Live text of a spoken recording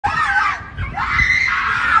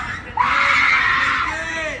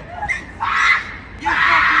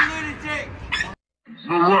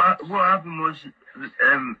was,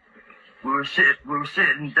 we were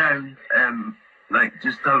sitting down, like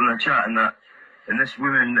just having a chat and that, and this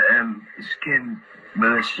woman just came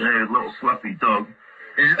with this little fluffy dog.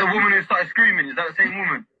 Is it the woman who started screaming? Is that the same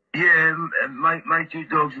woman? Yeah, my two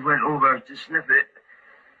dogs went over to sniff it,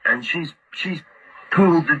 and she's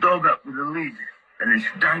pulled the dog up with the lead, and it's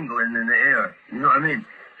dangling in the air. You know what I mean?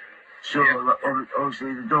 So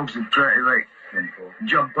obviously the dogs would try to like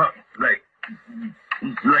jump up, like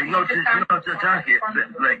not to attack it,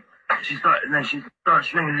 but like she started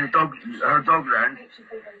swinging her dog around.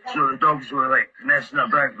 So the dogs were like messing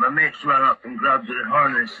about. My mates ran up and grabbed the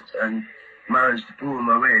harness and managed to pull them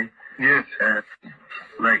away. Yeah.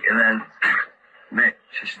 And then next,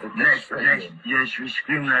 she was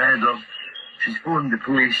screaming her head off. She's phoned the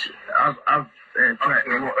police. I've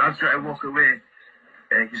tried to walk away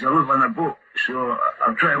because I live on a boat, so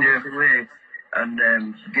I've tried to walk away and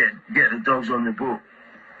get the dogs on the boat.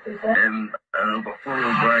 And I got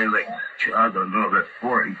followed by like I don't know about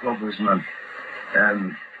 40 coppers, man.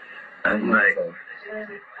 And like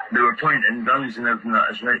they were pointing guns and everything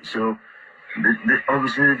that is right. So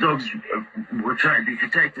obviously the dogs were trying to be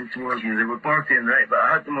protective towards me. They were barking, right, but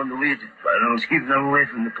I had them on the lead, but I was keeping them away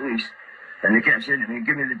from the police. And they kept saying to me,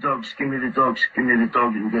 give me the dogs, give me the dogs, give me the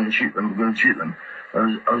dogs, we're going to shoot them, we're going to shoot them.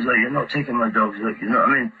 I was like, you're not taking my dogs, like, you know what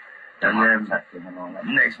I mean? And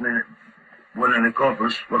then next minute, one of the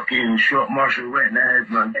coppers fucking shot Marshall right in the head,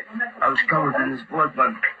 man. I was covered in his blood,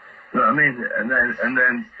 man. You know what I mean? And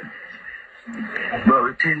then, well,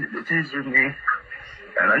 they tasered me,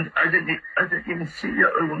 and I didn't even see the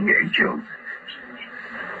other one getting killed.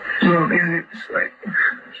 You know what I mean? It was like...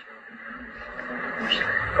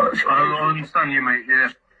 I understand you, mate,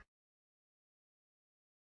 yeah.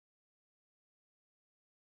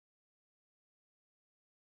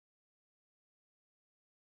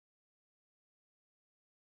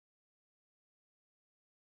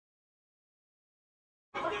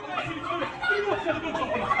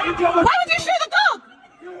 Why would you shoot the dog?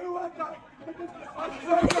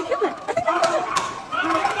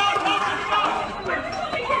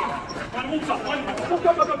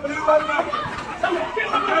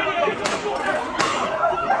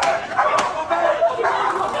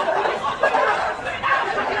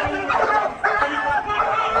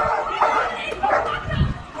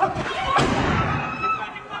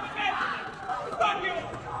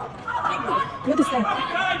 What is that?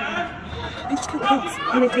 They just killed the dogs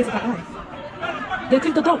and they tasted that eye. They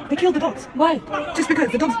killed the dog. They killed the dogs. Why? Just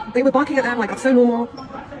because the dogs, they were barking at them like that's so normal.